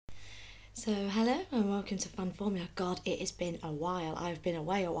So, hello and welcome to FanFormula. God, it has been a while. I've been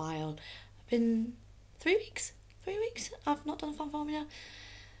away a while. I've been 3 weeks. 3 weeks. I've not done FanFormula.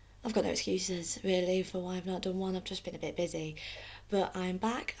 I've got no excuses really for why I've not done one. I've just been a bit busy, but I'm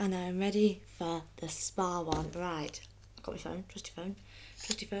back and I'm ready for the spa one. Right, I've got my phone.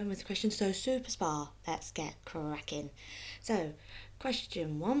 Trusty phone with questions. So, super spa. Let's get cracking. So,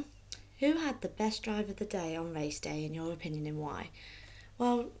 question one: Who had the best drive of the day on race day, in your opinion, and why?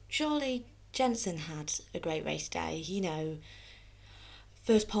 Well, surely Jensen had a great race day.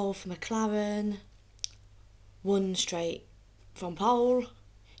 First pole for McLaren, won straight from pole.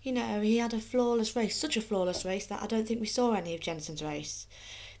 He had a flawless race, such a flawless race that I don't think we saw any of Jensen's race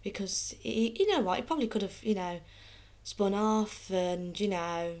because he probably could have, spun off and,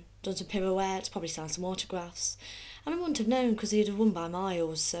 done some pirouettes, probably signed some autographs. And we wouldn't have known because he'd have won by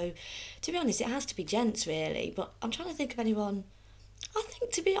miles. So, to be honest, it has to be Gents really. But I'm trying to think of anyone. I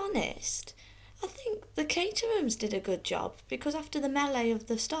think, to be honest, I think the Caterhams did a good job because after the melee of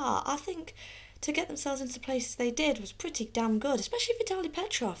the start, I think to get themselves into the places they did was pretty damn good, especially Vitaly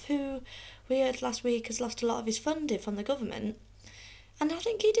Petrov, who we heard last week has lost a lot of his funding from the government. And I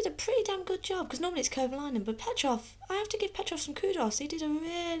think he did a pretty damn good job because normally it's Kovalainen, but Petrov, I have to give Petrov some kudos. He did a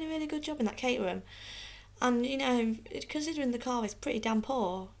really, really good job in that Caterham. And, considering the car is pretty damn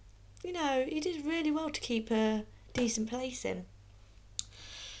poor, he did really well to keep a decent place in.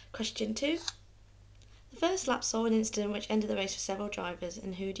 Question two: The first lap saw an incident which ended the race for several drivers,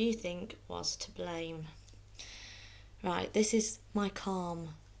 and who do you think was to blame? Right, this is my calm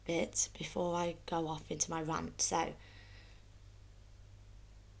bit before I go off into my rant. So,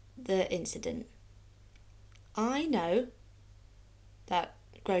 the incident. I know that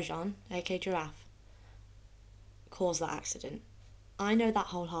Grosjean, aka Giraffe, caused that accident. I know that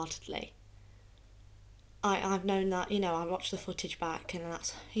wholeheartedly. I've known that, I watched the footage back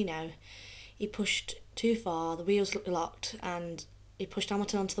and he pushed too far, the wheels looked locked, and he pushed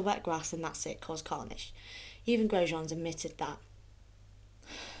Hamilton onto the wet grass, and that's it, caused carnage. Even Grosjean's admitted that.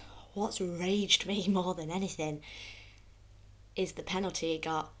 What's raged me more than anything is the penalty he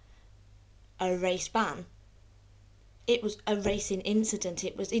got. A race ban. It was a racing incident.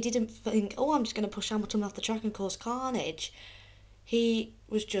 He didn't think, oh, I'm just going to push Hamilton off the track and cause carnage. He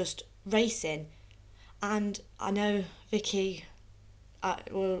was just racing. And I know Vicky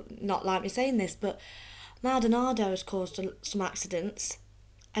will not like me saying this, but Maldonado has caused some accidents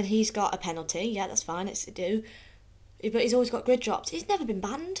and he's got a penalty. Yeah, that's fine, it's to do. But he's always got grid drops. He's never been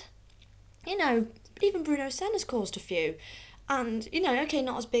banned. You know, even Bruno Senna's caused a few. And, okay,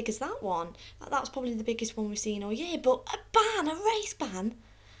 not as big as that one. That's probably the biggest one we've seen all year. But a ban, a race ban,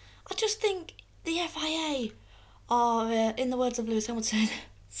 I just think the FIA are, in the words of Lewis Hamilton,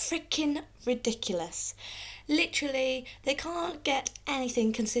 freaking ridiculous. Literally, they can't get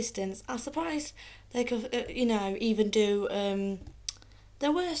anything consistent. I'm surprised they could, even do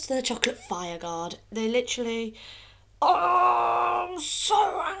the worst, the chocolate fire guard. They literally. Oh, I'm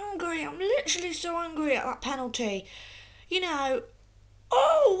so angry. I'm literally so angry at that penalty. You know,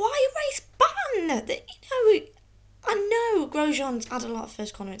 oh, why race ban? I know Grosjean's had a lot of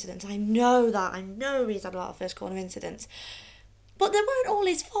first corner incidents. I know that. I know he's had a lot of first corner incidents. But they weren't all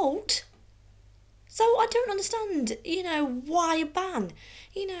his fault. So I don't understand, why a ban?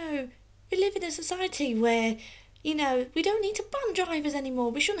 We live in a society where, we don't need to ban drivers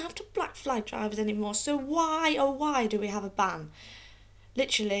anymore. We shouldn't have to black flag drivers anymore. So why, oh why do we have a ban?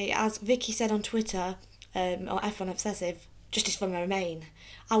 Literally, as Vicky said on Twitter, or F1 Obsessive, Justice for Remain,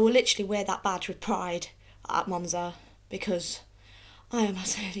 I will literally wear that badge with pride at Monza because I am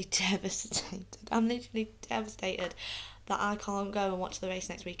absolutely devastated. I'm literally devastated that I can't go and watch the race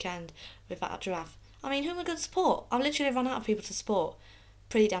next weekend with that Giraffe. I mean, who am I going to support? I've literally run out of people to support.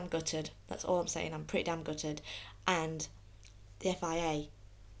 Pretty damn gutted. That's all I'm saying. I'm pretty damn gutted. And the FIA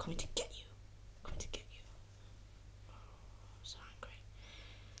coming to get you. Coming to get you. So angry.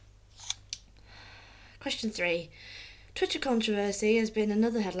 Question three. Twitter controversy has been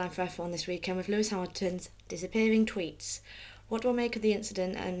another headline for F1 this weekend with Lewis Hamilton's disappearing tweets. What do I make of the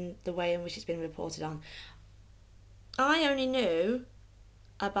incident and the way in which it's been reported on? I only knew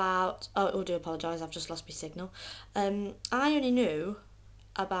about. Oh, I do apologise, I've just lost my signal. I only knew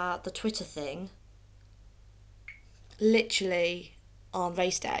about the Twitter thing literally on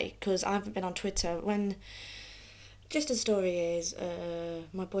race day because I haven't been on Twitter. When just the story is,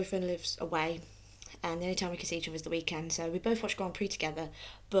 my boyfriend lives away, and the only time we can see each other is the weekend. So we both watch Grand Prix together,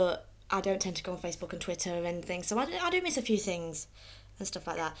 but I don't tend to go on Facebook and Twitter and anything. So I do miss a few things and stuff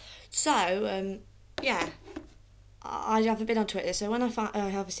like that. So yeah, I haven't been on Twitter, so when I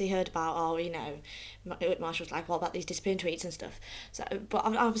obviously heard about, oh, Marshall's like, what about these disappearing tweets and stuff? So, but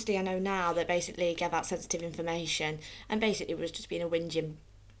obviously I know now that basically he gave out sensitive information and basically was just being a whinging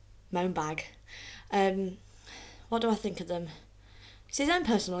moan bag. Um, what do I think of them? It's his own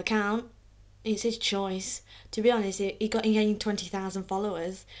personal account. It's his choice. To be honest, he gained 20,000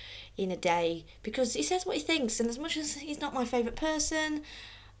 followers in a day because he says what he thinks. And as much as he's not my favourite person,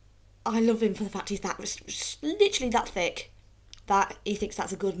 I love him for the fact he's that literally that thick that he thinks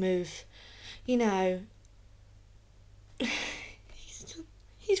that's a good move. You know, he's,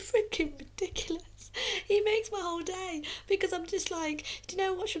 he's freaking ridiculous. He makes my whole day because I'm just like, do you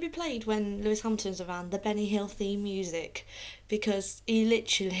know what should be played when Lewis Hamilton's around? The Benny Hill theme music, because he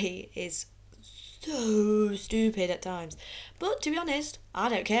literally is so stupid at times. But to be honest, I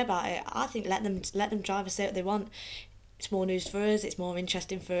don't care about it. I think let them drive and say what they want. It's more news for us. It's more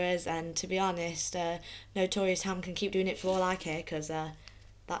interesting for us. And to be honest, Notorious Ham can keep doing it for all I care because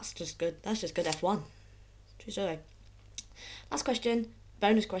that's just good. That's just good F1. True story. Last question,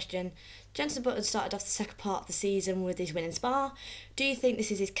 bonus question. Jenson Button started off the second part of the season with his win in Spa. Do you think this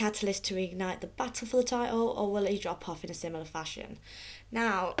is his catalyst to reignite the battle for the title, or will he drop off in a similar fashion?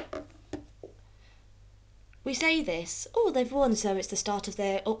 Now, we say this, oh, they've won, so it's the start of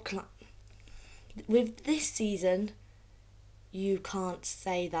their upclimb. With this season, you can't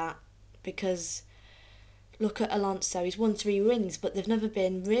say that because look at Alonso, he's won 3 wins, but they've never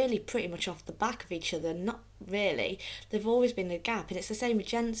been really pretty much off the back of each other. Not really. They've always been a gap, and it's the same with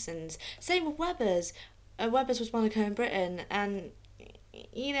Jensen's. Same with Webber's. Webber's was Monaco and Britain, and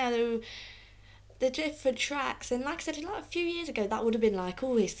you know the different tracks. And like I said, like a few years ago, that would have been like,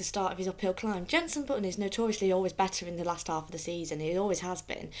 oh, it's the start of his uphill climb. Jenson Button is notoriously always better in the last half of the season. He always has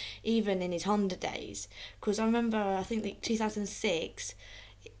been, even in his Honda days. Because I remember, I think like 2006,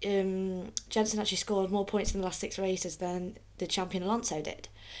 Jensen actually scored more points in the last 6 races than the champion Alonso did.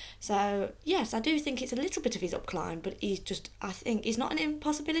 So yes, I do think it's a little bit of his upclimb, but I think he's not an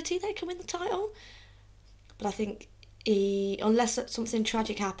impossibility that he can win the title. But I think unless something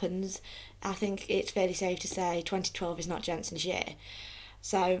tragic happens, I think it's fairly safe to say 2012 is not Jensen's year.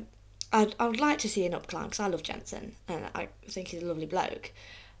 So I would like to see an upclimb because I love Jensen and I think he's a lovely bloke.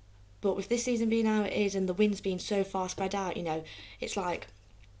 But with this season being how it is and the wins being so far spread out, it's like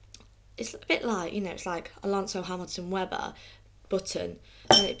it's a bit like it's like Alonso, Hamilton, Webber, Button,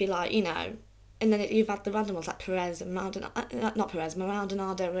 and it'd be like and then you've had the random ones like Perez and Maldonado, not Perez,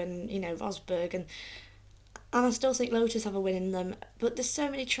 Maldonado and Rosberg and I still think Lotus have a win in them. But there's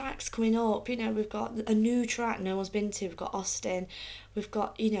so many tracks coming up. We've got a new track no one's been to. We've got Austin, we've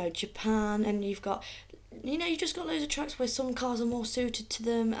got Japan, and you've got you've just got loads of tracks where some cars are more suited to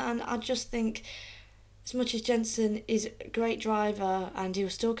them. And I just think as much as Jensen is a great driver and he will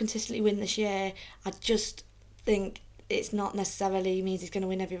still consistently win this year, I just think it's not necessarily means he's going to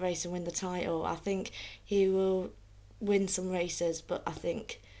win every race and win the title. I think he will win some races, but I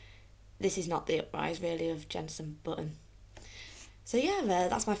think this is not the uprise really of Jensen Button. So yeah,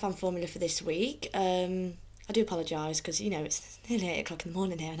 that's my fan formula for this week. I do apologise because it's nearly 8 o'clock in the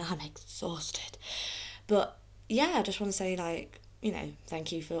morning here and I'm exhausted. But yeah, I just want to say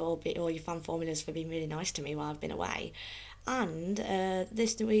thank you for all your fan formulas for being really nice to me while I've been away. And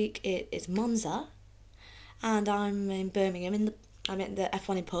this week it is Monza, and I'm in Birmingham. I'm at the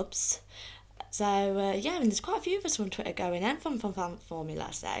F1 in pubs. So yeah, there's quite a few of us from Twitter going in from Fan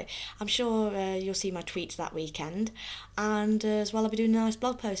Formula. So I'm sure you'll see my tweets that weekend, and as well I'll be doing a nice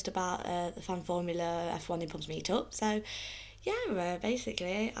blog post about the Fan Formula F1 in pubs meetup. So yeah,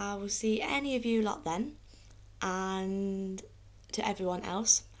 basically I will see any of you lot then, and to everyone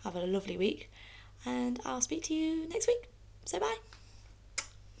else, have a lovely week, and I'll speak to you next week. So bye.